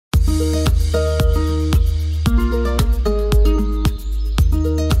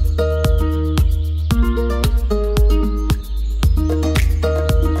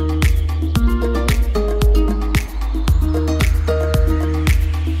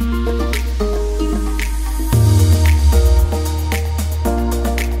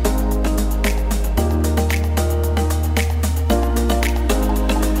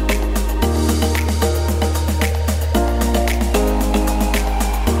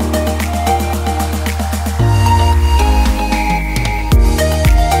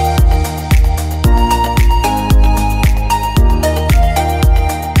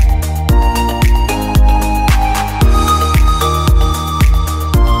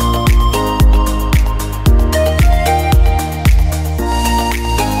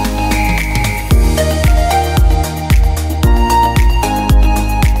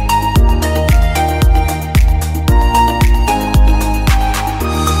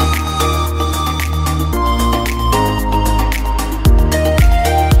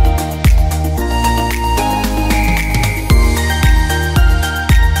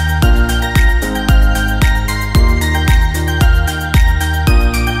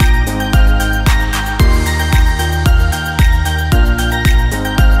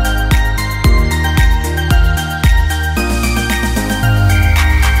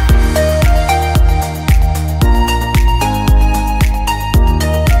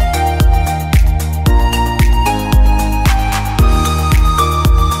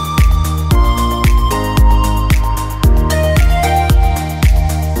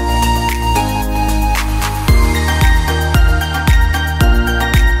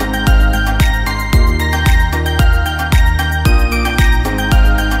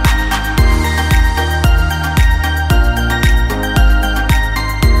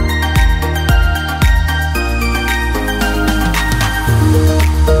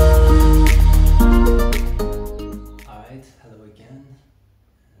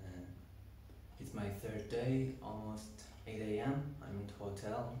p.m. I'm in the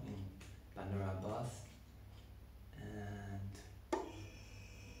hotel in Bandar Abbas, and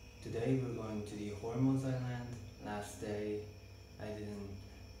today we're going to the Hormuz island. Last day I didn't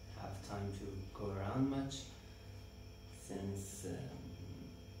have time to go around much since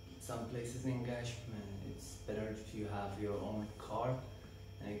some places in Qeshm it's better if you have your own car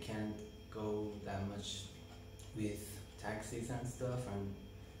and you can't go that much with taxis and stuff, and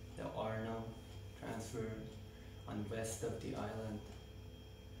there are no transfer on west of the island,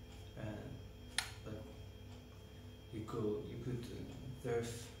 but you could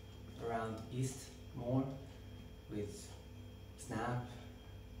surf around east more with Snap.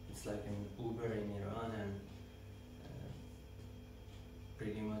 It's like an Uber in Iran, and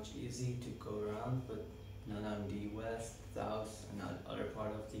pretty much easy to go around, but not on the west, south, and other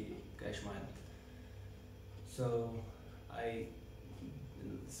part of the Qeshm island.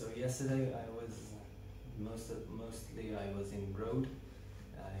 So yesterday I was mostly I was in road.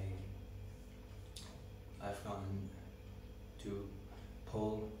 I've gone to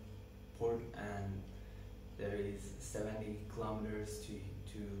port, and there is 70 kilometers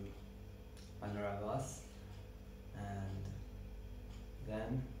to Bandar Abbas, and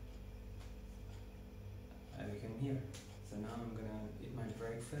then I became here. So now I'm gonna eat my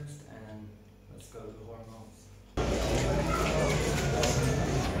breakfast and let's go to Hormuz.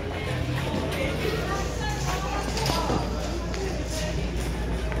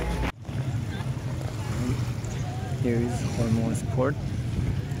 Here is Hormuz port,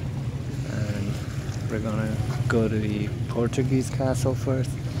 and we're gonna go to the Portuguese castle first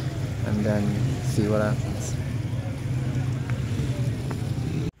and then see what happens.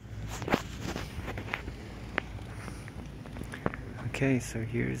 Okay, so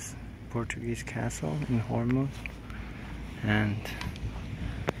here's Portuguese castle in Hormuz, and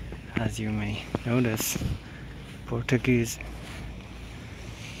as you may notice, Portuguese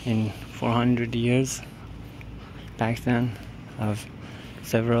in 400 years back then have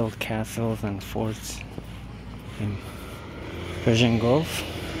several castles and forts in Persian Gulf.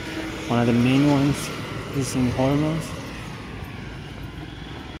 One of the main ones is in Hormuz.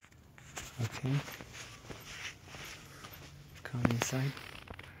 Okay, come inside.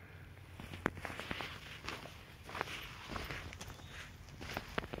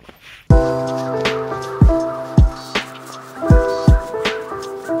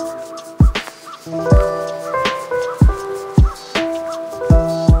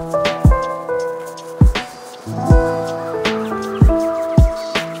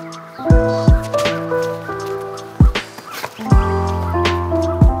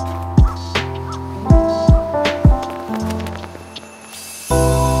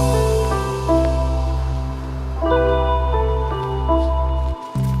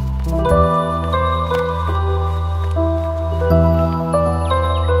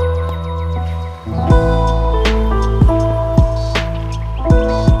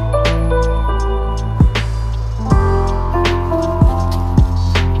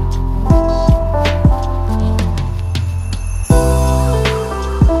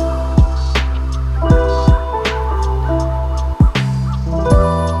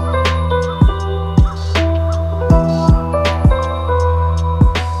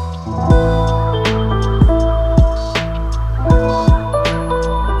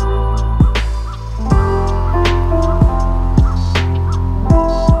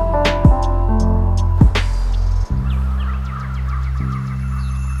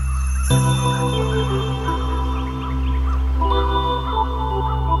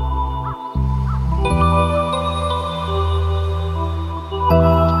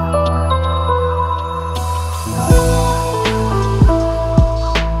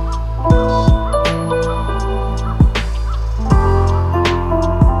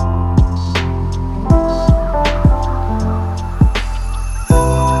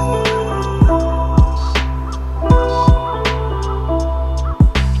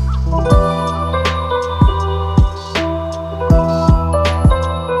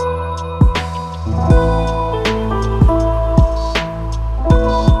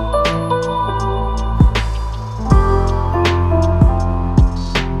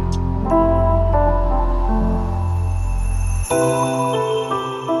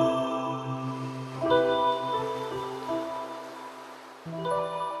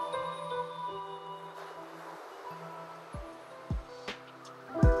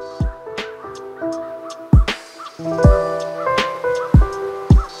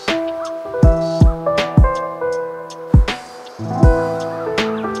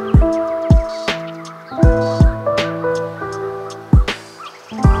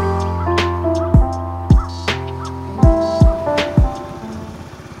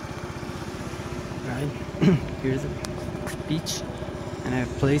 and I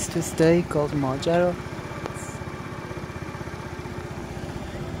have a place to stay called Majara.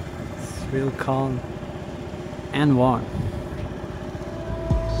 It's real calm and warm.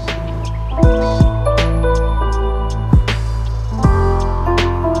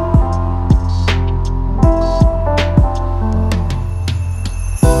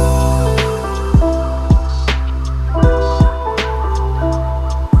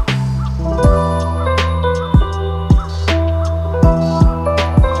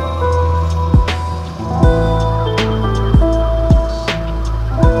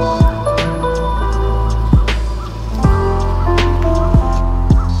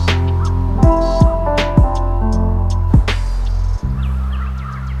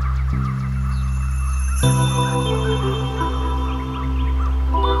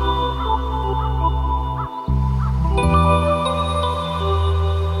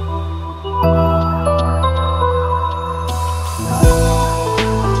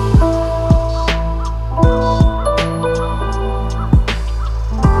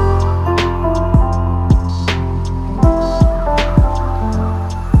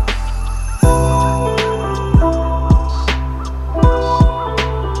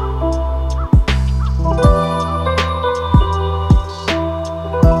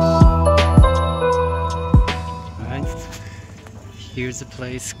 Here's a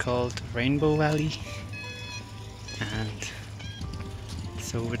place called Rainbow Valley, and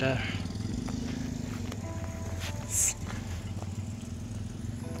it's over there.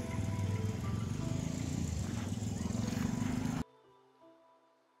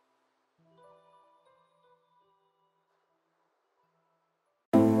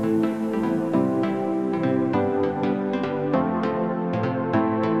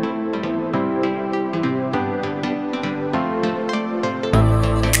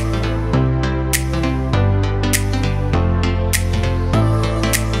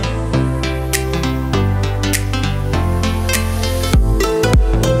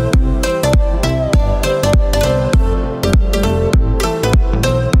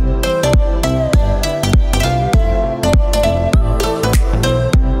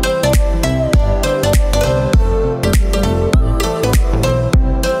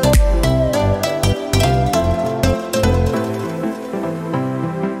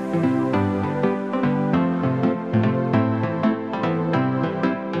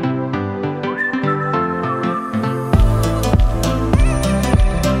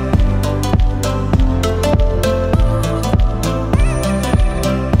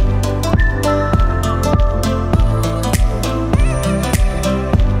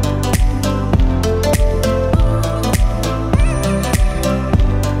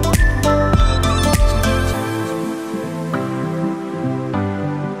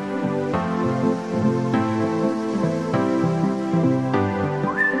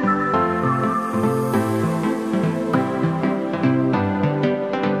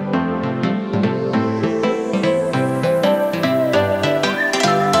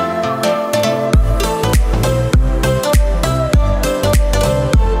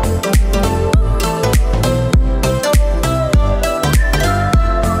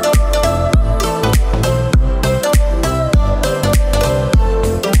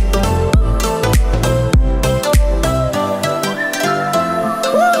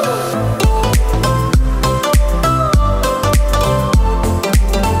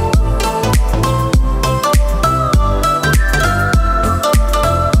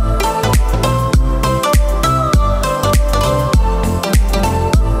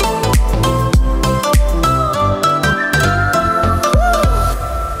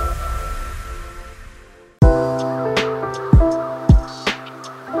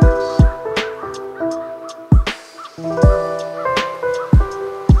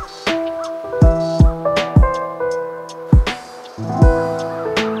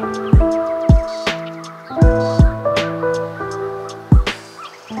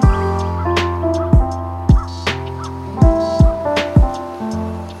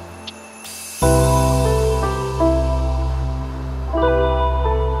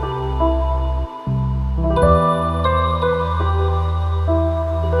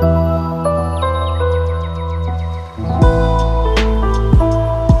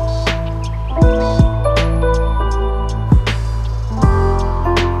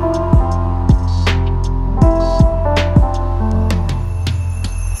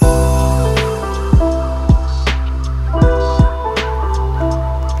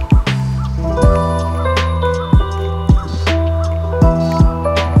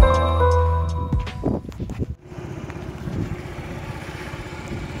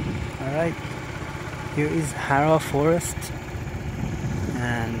 Here is Harra Forest.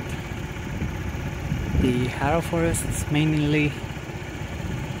 and the Harra Forrests mainly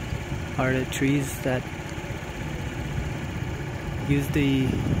are the trees that use the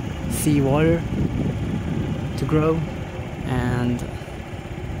sea water to grow, and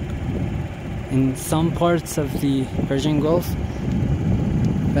in some parts of the Persian Gulf,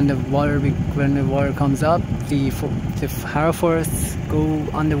 when the water comes up, the Harra Forests go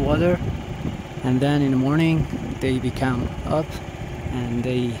underwater, and then in the morning they become up, and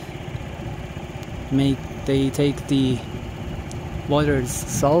they take the water's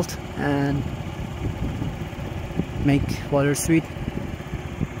salt and make water sweet.